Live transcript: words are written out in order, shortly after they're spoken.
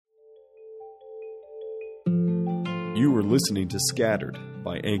You are listening to Scattered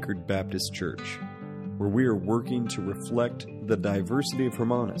by Anchored Baptist Church, where we are working to reflect the diversity of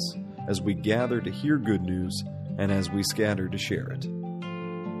Hermanus as we gather to hear good news and as we scatter to share it.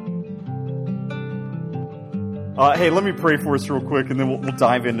 Hey, let me pray for us real quick, and then we'll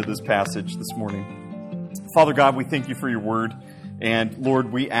dive into this passage this morning. Father God, we thank you for your word, and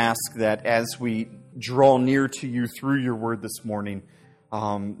Lord, we ask that as we draw near to you through your word this morning,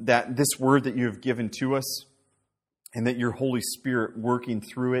 that this word that you have given to us, and that your Holy Spirit working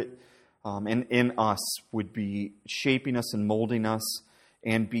through it and in us would be shaping us and molding us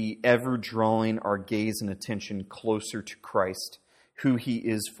and be ever drawing our gaze and attention closer to Christ, who He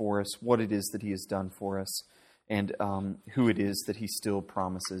is for us, what it is that He has done for us, and who it is that He still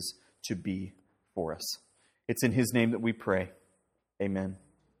promises to be for us. It's in His name that we pray. Amen.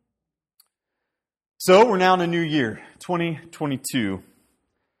 So we're now in a new year, 2022.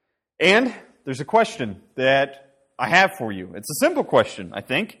 And there's a question that I have for you. It's a simple question, I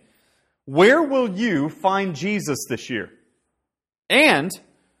think. Where will you find Jesus this year? And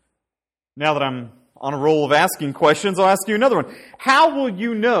now that I'm on a roll of asking questions, I'll ask you another one. How will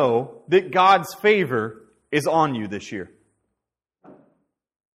you know that God's favor is on you this year?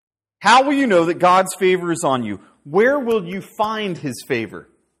 How will you know that God's favor is on you? Where will you find His favor?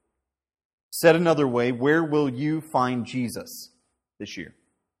 Said another way, where will you find Jesus this year?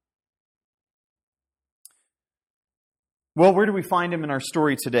 Well, where do we find Him in our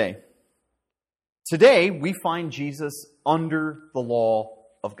story today? Today, we find Jesus under the law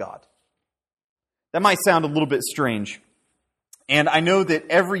of God. That might sound a little bit strange. And I know that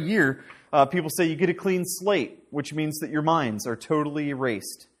every year, people say you get a clean slate, which means that your minds are totally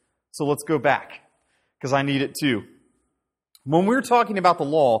erased. So let's go back, because I need it too. When we're talking about the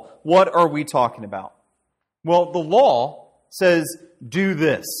law, what are we talking about? Well, the law says, do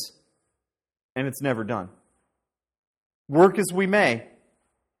this, and it's never done. Work as we may,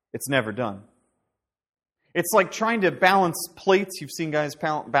 it's never done. It's like trying to balance plates. You've seen guys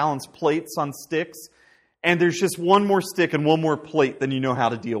balance plates on sticks, and there's just one more stick and one more plate than you know how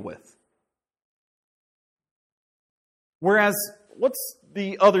to deal with. Whereas, what's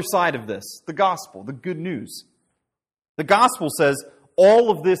the other side of this? The gospel, the good news. The gospel says, all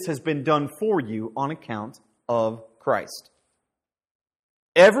of this has been done for you on account of Christ.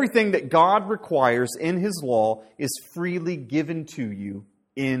 Everything that God requires in His law is freely given to you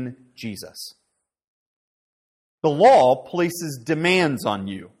in Jesus. The law places demands on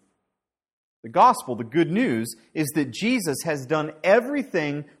you. The gospel, the good news, is that Jesus has done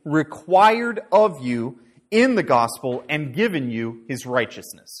everything required of you in the gospel and given you His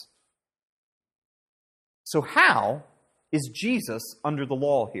righteousness. So how is Jesus under the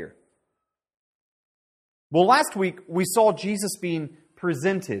law here? Well, last week we saw Jesus being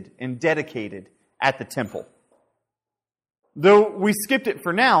presented and dedicated at the temple. Though we skipped it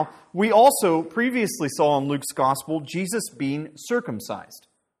for now, we also previously saw in Luke's gospel Jesus being circumcised.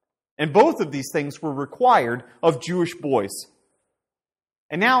 And both of these things were required of Jewish boys.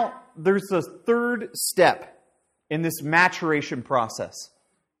 And now there's a third step in this maturation process,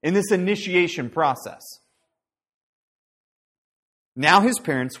 in this initiation process. Now His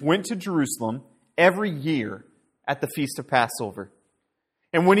parents went to Jerusalem every year at the Feast of Passover.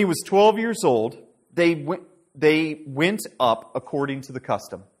 And when He was 12 years old, they went up according to the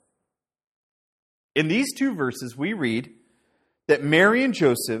custom. In these two verses, we read that Mary and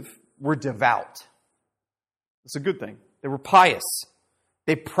Joseph were devout. It's a good thing. They were pious.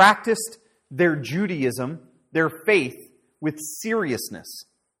 They practiced their Judaism, their faith, with seriousness,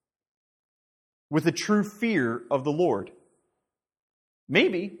 with a true fear of the Lord.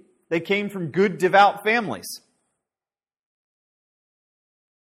 Maybe they came from good, devout families.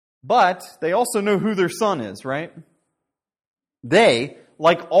 But they also know who their son is, right? They,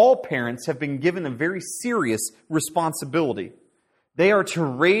 like all parents, have been given a very serious responsibility. They are to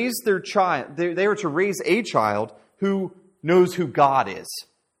raise their child. They are to raise a child who knows who God is,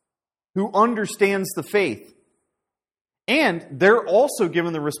 who understands the faith. And they're also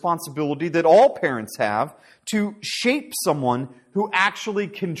given the responsibility that all parents have to shape someone who actually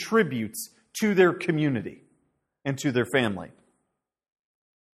contributes to their community and to their family.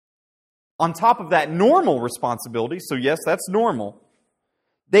 On top of that normal responsibility, so yes, that's normal,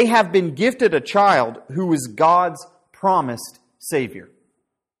 they have been gifted a child who is God's promised Savior.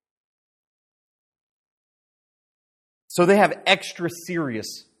 So they have extra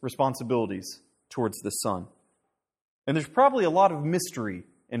serious responsibilities towards the Son. And there's probably a lot of mystery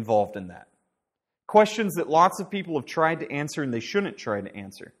involved in that. Questions that lots of people have tried to answer and they shouldn't try to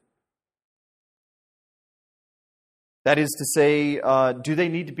answer. That is to say, do they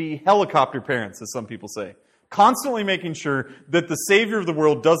need to be helicopter parents, as some people say? constantly making sure that the Savior of the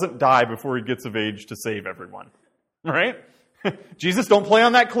world doesn't die before he gets of age to save everyone. Right? Jesus, don't play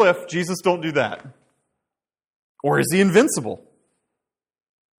on that cliff. Jesus, don't do that. Or is he invincible?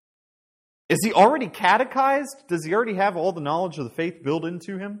 Is he already catechized? Does he already have all the knowledge of the faith built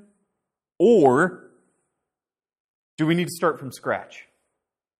into him? Or do we need to start from scratch?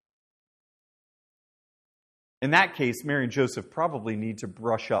 In that case, Mary and Joseph probably need to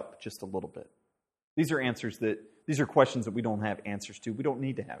brush up just a little bit. These are questions that we don't have answers to. We don't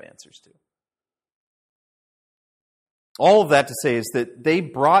need to have answers to. All of that to say is that they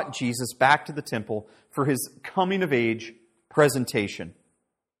brought Jesus back to the temple for his coming of age presentation.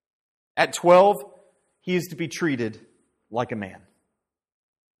 At 12, he is to be treated like a man.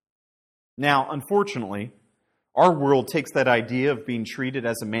 Now, unfortunately, our world takes that idea of being treated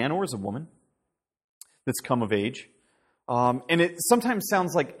as a man or as a woman that's come of age, and it sometimes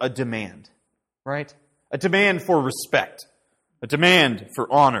sounds like a demand, right? A demand for respect, a demand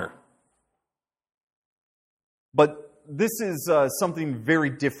for honor. But this is something very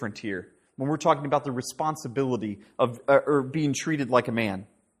different here when we're talking about the responsibility of or being treated like a man.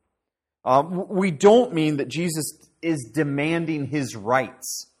 We don't mean that Jesus is demanding his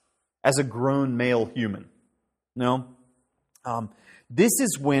rights as a grown male human. No. This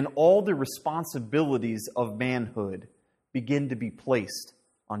is when all the responsibilities of manhood begin to be placed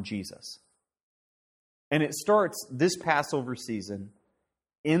on Jesus. And it starts this Passover season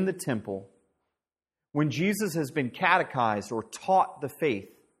in the temple when Jesus has been catechized or taught the faith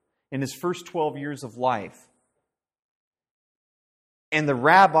in his first 12 years of life. And the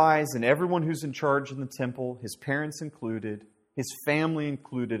rabbis and everyone who's in charge in the temple, his parents included, his family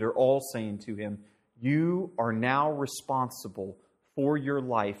included, are all saying to him, you are now responsible for your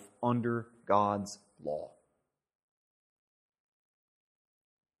life under God's law.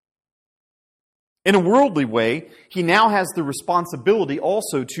 In a worldly way, he now has the responsibility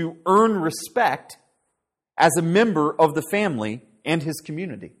also to earn respect as a member of the family and his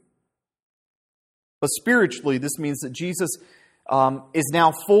community. But spiritually, this means that Jesus is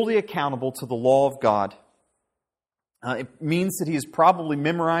now fully accountable to the law of God. It means that he has probably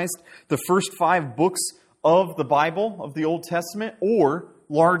memorized the first 5 books of the Bible, of the Old Testament, or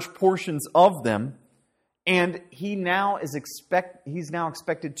large portions of them, and he's now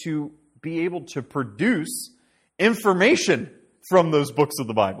expected to be able to produce information from those books of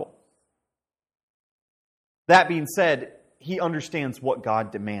the Bible. That being said, he understands what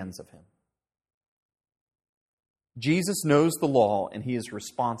God demands of him. Jesus knows the law, and he is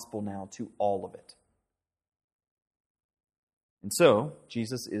responsible now to all of it. And so,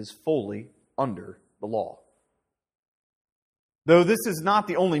 Jesus is fully under the law. Though this is not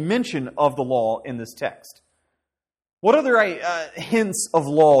the only mention of the law in this text. What other hints of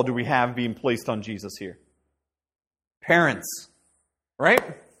law do we have being placed on Jesus here? Parents, right?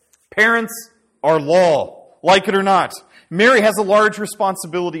 Parents are law, like it or not. Mary has a large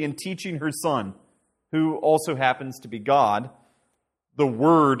responsibility in teaching her son, who also happens to be God, the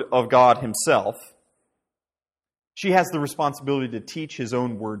Word of God himself. She has the responsibility to teach his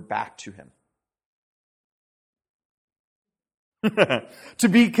own word back to him. To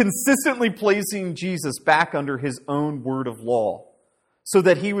be consistently placing Jesus back under his own word of law, so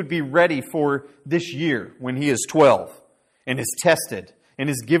that he would be ready for this year when he is 12 and is tested and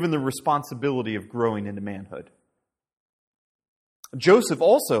is given the responsibility of growing into manhood. Joseph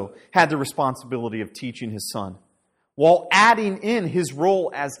also had the responsibility of teaching his son, while adding in his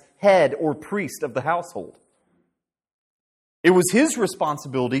role as head or priest of the household. It was his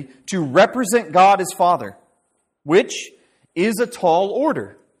responsibility to represent God as Father, which is a tall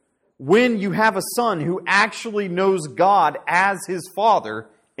order when you have a son who actually knows God as his Father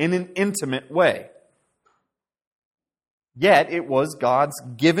in an intimate way. Yet it was God's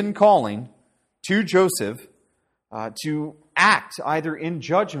given calling to Joseph to act either in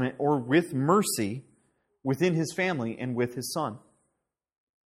judgment or with mercy within his family and with his son.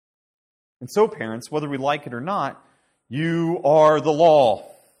 And so, parents, whether we like it or not, you are the law.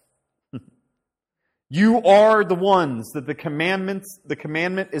 You are the ones that the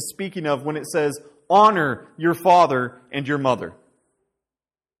commandment is speaking of when it says, honor your father and your mother.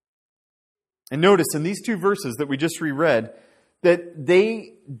 And notice in these 2 verses that we just reread, that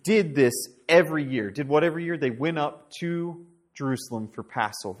they did this every year. Did what every year? They went up to Jerusalem for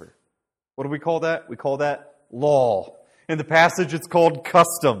Passover. What do we call that? We call that law. In the passage, it's called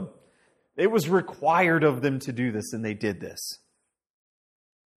custom. It was required of them to do this, and they did this.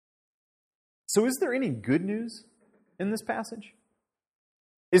 So is there any good news in this passage?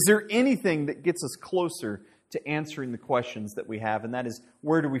 Is there anything that gets us closer to answering the questions that we have, and that is,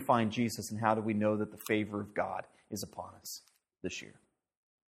 where do we find Jesus and how do we know that the favor of God is upon us this year?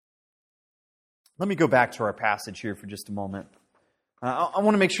 Let me go back to our passage here for just a moment. I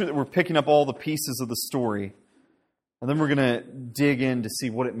want to make sure that we're picking up all the pieces of the story, and then we're going to dig in to see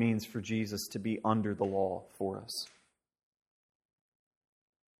what it means for Jesus to be under the law for us.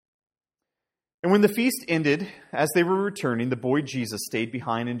 And when the feast ended, as they were returning, the boy Jesus stayed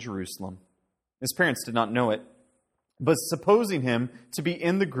behind in Jerusalem. His parents did not know it, but supposing him to be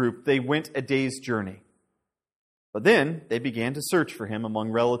in the group, they went a day's journey. But then they began to search for him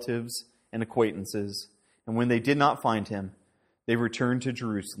among relatives and acquaintances, and when they did not find him, they returned to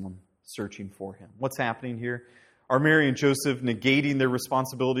Jerusalem, searching for him. What's happening here? Are Mary and Joseph negating their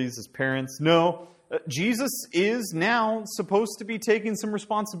responsibilities as parents? No. Jesus is now supposed to be taking some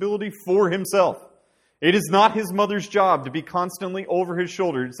responsibility for himself. It is not his mother's job to be constantly over his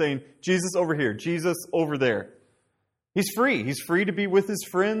shoulder saying, Jesus over here, Jesus over there. He's free. He's free to be with his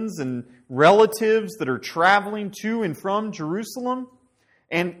friends and relatives that are traveling to and from Jerusalem.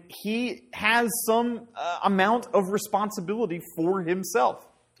 And he has some amount of responsibility for himself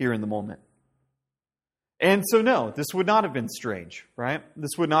here in the moment. And so no, this would not have been strange, right?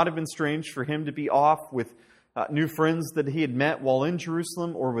 This would not have been strange for him to be off with new friends that he had met while in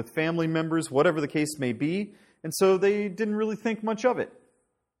Jerusalem or with family members, whatever the case may be. And so they didn't really think much of it.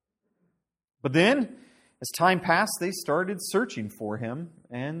 But then, as time passed, they started searching for him,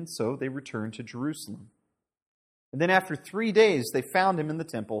 and so they returned to Jerusalem. And then after 3 days, they found him in the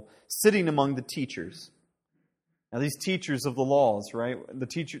temple, sitting among the teachers. Now, these teachers of the laws, right?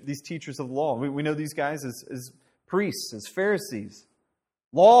 These teachers of the law, we know these guys as priests, as Pharisees,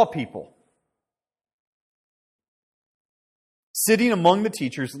 law people. Sitting among the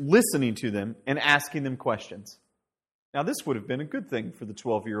teachers, listening to them, and asking them questions. Now, this would have been a good thing for the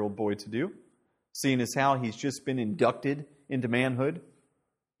 12-year-old boy to do, seeing as how he's just been inducted into manhood.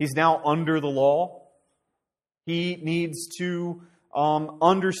 He's now under the law. He needs to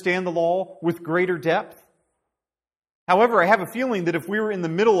understand the law with greater depth. However, I have a feeling that if we were in the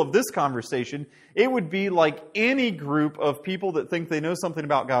middle of this conversation, it would be like any group of people that think they know something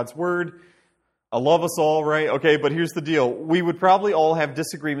about God's Word. I love us all, right? Okay, but here's the deal. We would probably all have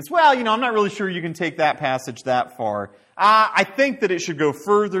disagreements. Well, I'm not really sure you can take that passage that far. I think that it should go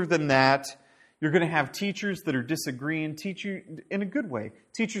further than that. You're going to have teachers that are disagreeing, in a good way.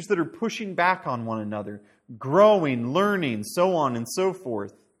 Teachers that are pushing back on one another, growing, learning, so on and so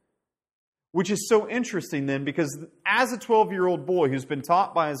forth. Which is so interesting then, because as a 12-year-old boy who's been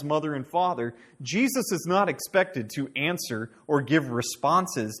taught by his mother and father, Jesus is not expected to answer or give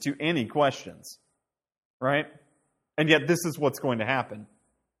responses to any questions. Right? And yet this is what's going to happen.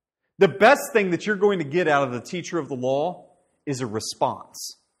 The best thing that you're going to get out of the teacher of the law is a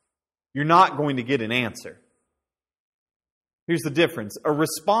response. You're not going to get an answer. Here's the difference. A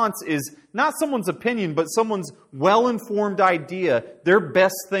response is not someone's opinion, but someone's well-informed idea, their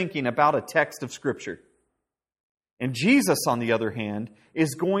best thinking about a text of Scripture. And Jesus, on the other hand,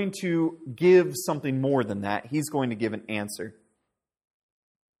 is going to give something more than that. He's going to give an answer.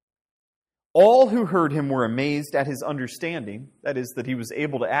 All who heard him were amazed at his understanding, that is, that he was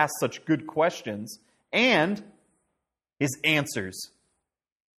able to ask such good questions, and his answers.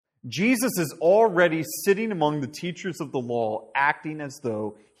 Jesus is already sitting among the teachers of the law, acting as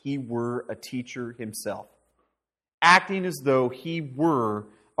though he were a teacher himself. Acting as though he were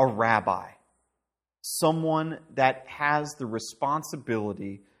a rabbi. Someone that has the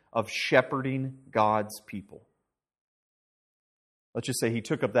responsibility of shepherding God's people. Let's just say he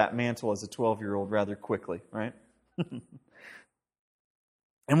took up that mantle as a 12-year-old rather quickly, right?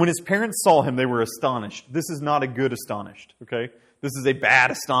 And when his parents saw him, they were astonished. This is not a good astonished, okay? This is a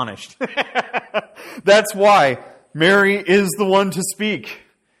bad astonished. That's why Mary is the one to speak.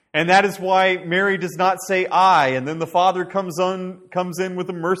 And that is why Mary does not say I, and then the Father comes in with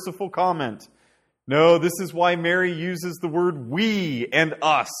a merciful comment. No, this is why Mary uses the word we and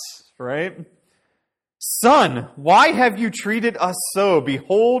us, right? Son, why have you treated us so?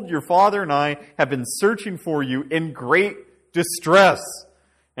 Behold, your father and I have been searching for you in great distress.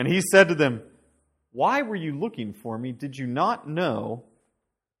 And he said to them, why were you looking for me? Did you not know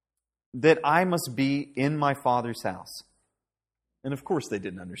that I must be in my Father's house? And of course they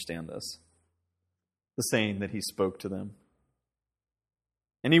didn't understand this, the saying that he spoke to them.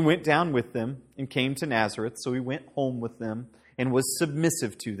 And he went down with them and came to Nazareth, so he went home with them and was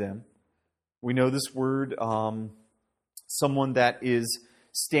submissive to them. We know this word, someone that is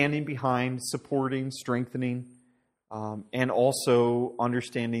standing behind, supporting, strengthening, and also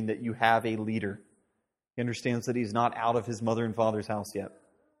understanding that you have a leader. He understands that he's not out of his mother and father's house yet.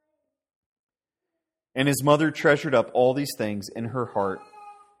 And his mother treasured up all these things in her heart.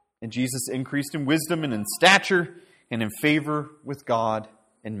 And Jesus increased in wisdom and in stature and in favor with God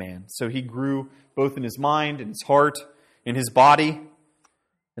and man. So he grew both in his mind, in his heart, in his body,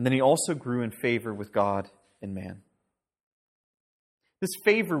 and then he also grew in favor with God and man. This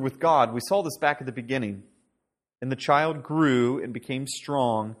favor with God, we saw this back at the beginning. And the child grew and became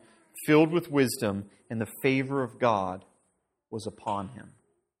strong, filled with wisdom, and the favor of God was upon him.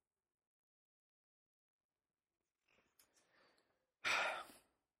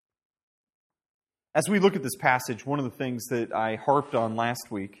 As we look at this passage, one of the things that I harped on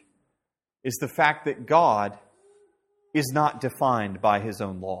last week is the fact that God is not defined by his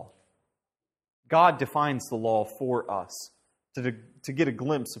own law. God defines the law for us to get a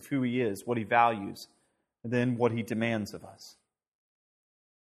glimpse of who he is, what he values, and then what he demands of us.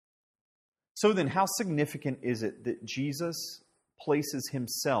 So then, how significant is it that Jesus places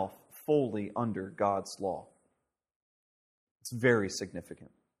himself fully under God's law? It's very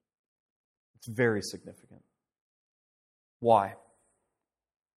significant. It's very significant. Why?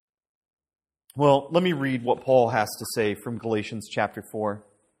 Well, let me read what Paul has to say from Galatians chapter 4.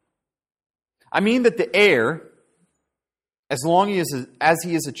 I mean that the heir, as long as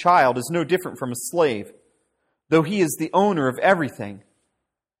he is a child, is no different from a slave, though he is the owner of everything.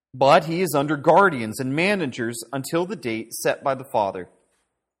 But he is under guardians and managers until the date set by the Father.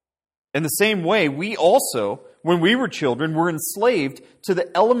 In the same way, we also, when we were children, were enslaved to the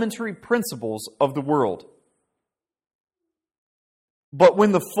elementary principles of the world. But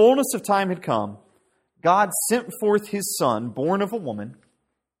when the fullness of time had come, God sent forth his Son, born of a woman,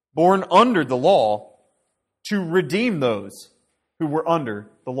 born under the law, to redeem those who were under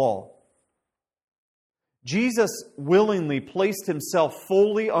the law. Jesus willingly placed himself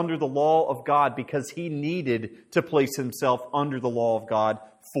fully under the law of God because he needed to place himself under the law of God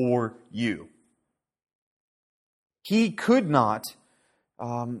for you. He could not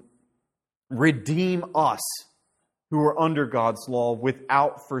redeem us who are under God's law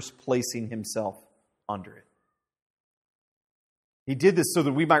without first placing himself under it. He did this so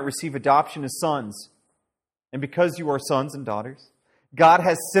that we might receive adoption as sons. And because you are sons and daughters, God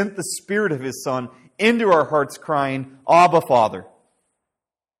has sent the Spirit of his Son into our hearts, crying, Abba, Father.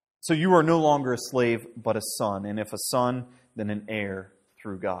 So you are no longer a slave, but a son. And if a son, then an heir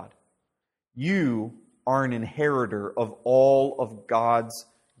through God. You are an inheritor of all of God's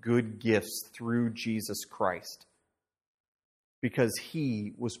good gifts through Jesus Christ, because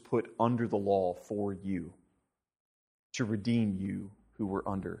he was put under the law for you, to redeem you who were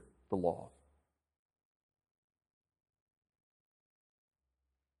under the law.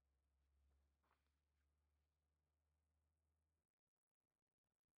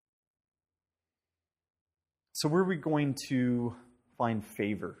 So where are we going to find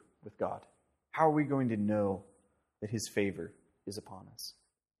favor with God? How are we going to know that his favor is upon us?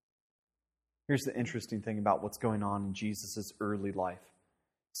 Here's the interesting thing about what's going on in Jesus' early life.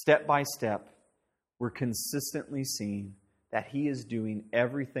 Step by step, we're consistently seeing that he is doing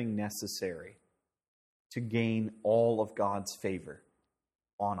everything necessary to gain all of God's favor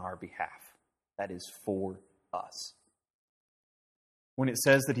on our behalf. That is for us. When it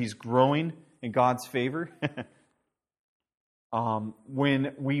says that he's growing in God's favor,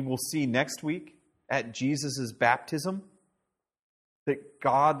 when we will see next week at Jesus' baptism, that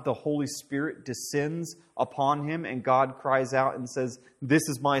God, the Holy Spirit, descends upon him and God cries out and says, "This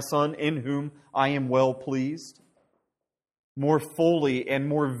is my Son in whom I am well pleased." More fully and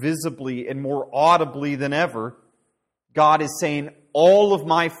more visibly and more audibly than ever, God is saying, all of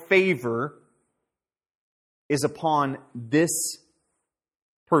my favor is upon this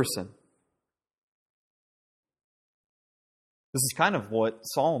person. This is kind of what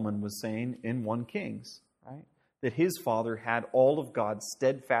Solomon was saying in 1 Kings, right? That his father had all of God's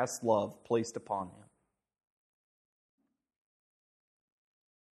steadfast love placed upon him.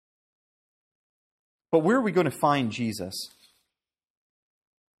 But where are we going to find Jesus?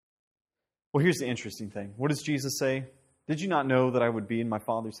 Well, here's the interesting thing. What does Jesus say? Did you not know that I would be in my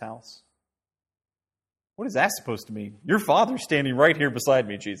Father's house? What is that supposed to mean? Your Father's standing right here beside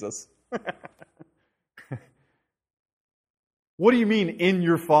me, Jesus. What do you mean, in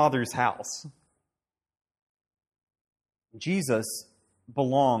your Father's house? Jesus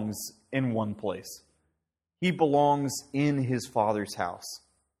belongs in one place. He belongs in his Father's house,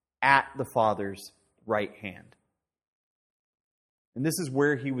 at the Father's right hand. And this is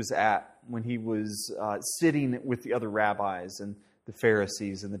where he was at when he was sitting with the other rabbis and the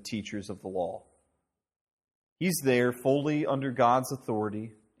Pharisees and the teachers of the law. He's there fully under God's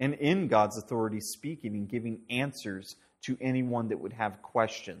authority and in God's authority, speaking and giving answers to anyone that would have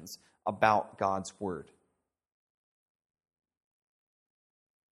questions about God's Word.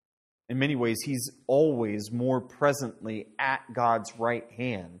 In many ways, He's always more presently at God's right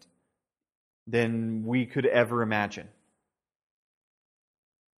hand than we could ever imagine.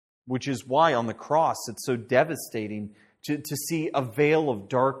 Which is why on the cross it's so devastating to see a veil of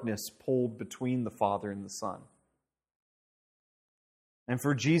darkness pulled between the Father and the Son. And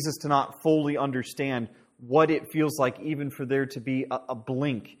for Jesus to not fully understand what it feels like even for there to be a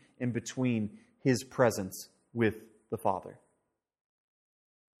blink in between His presence with the Father.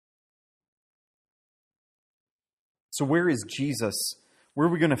 So where is Jesus? Where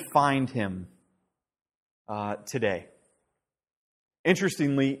are we going to find Him today?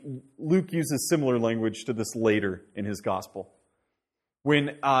 Interestingly, Luke uses similar language to this later in his gospel.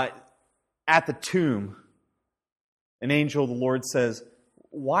 When at the tomb, an angel of the Lord says,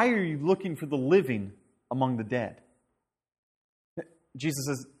 "Why are you looking for the living among the dead?" Jesus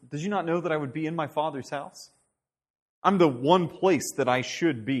says, "Did you not know that I would be in my Father's house? I'm the one place that I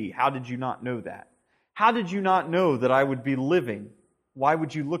should be. How did you not know that? How did you not know that I would be living? Why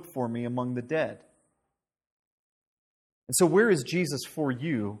would you look for me among the dead?" And so where is Jesus for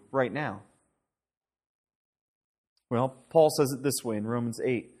you right now? Well, Paul says it this way in Romans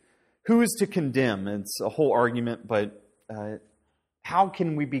 8. Who is to condemn? It's a whole argument, but how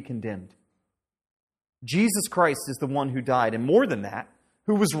can we be condemned? Jesus Christ is the one who died, and more than that,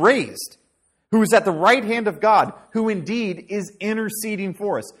 who was raised, who is at the right hand of God, who indeed is interceding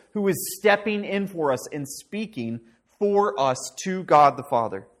for us, who is stepping in for us and speaking for us to God the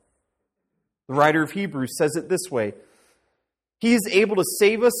Father. The writer of Hebrews says it this way. He is able to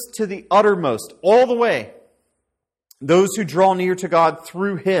save us to the uttermost, all the way, those who draw near to God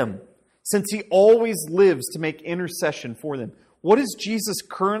through Him, since He always lives to make intercession for them. What is Jesus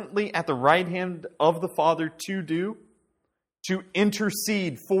currently at the right hand of the Father to do? To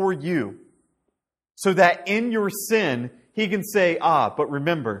intercede for you, so that in your sin, He can say, but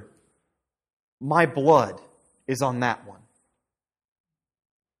remember, my blood is on that one.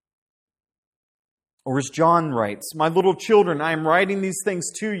 Or as John writes, "My little children, I am writing these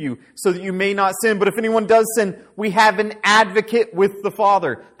things to you so that you may not sin. But if anyone does sin, we have an advocate with the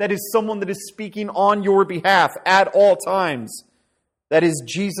Father." That is someone that is speaking on your behalf at all times. That is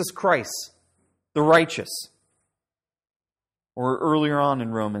Jesus Christ, the righteous. Or earlier on in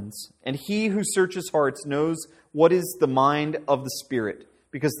Romans, "And He who searches hearts knows what is the mind of the Spirit,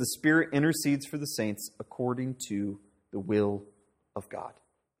 because the Spirit intercedes for the saints according to the will of God."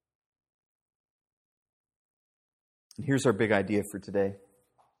 And here's our big idea for today.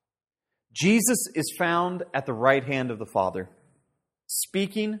 Jesus is found at the right hand of the Father,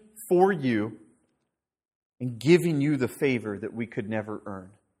 speaking for you and giving you the favor that we could never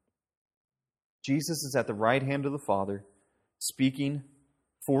earn. Jesus is at the right hand of the Father, speaking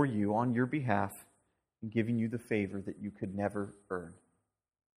for you on your behalf and giving you the favor that you could never earn.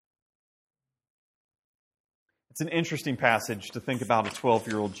 It's an interesting passage to think about a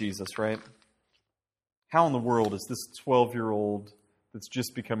 12-year-old Jesus, right? How in the world is this 12-year-old that's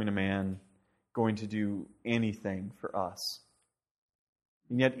just becoming a man going to do anything for us?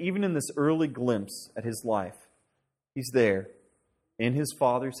 And yet, even in this early glimpse at his life, he's there in his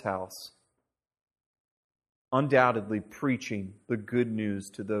Father's house, undoubtedly preaching the good news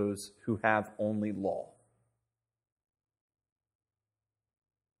to those who have only law.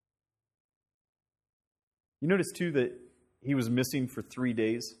 You notice, too, that he was missing for 3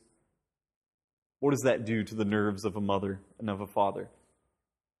 days? What does that do to the nerves of a mother and of a father?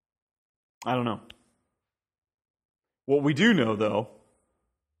 I don't know. What we do know, though,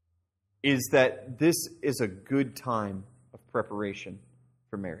 is that this is a good time of preparation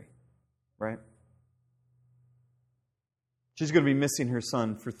for Mary, right? She's going to be missing her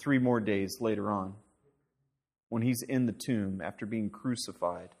son for 3 more days later on, when he's in the tomb after being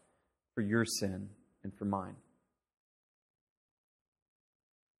crucified for your sin and for mine.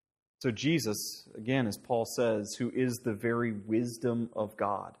 So Jesus, again, as Paul says, who is the very wisdom of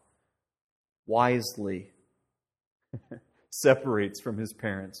God, wisely separates from his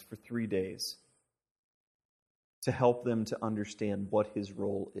parents for 3 days to help them to understand what his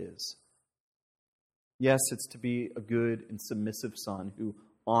role is. Yes, it's to be a good and submissive son who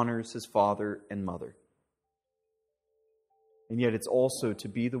honors his father and mother. And yet it's also to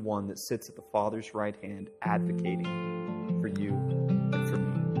be the one that sits at the Father's right hand advocating for you and for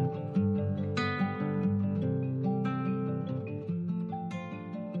me.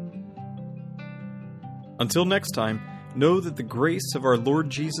 Until next time, know that the grace of our Lord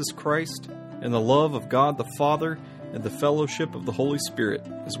Jesus Christ and the love of God the Father and the fellowship of the Holy Spirit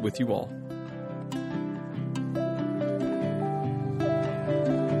is with you all.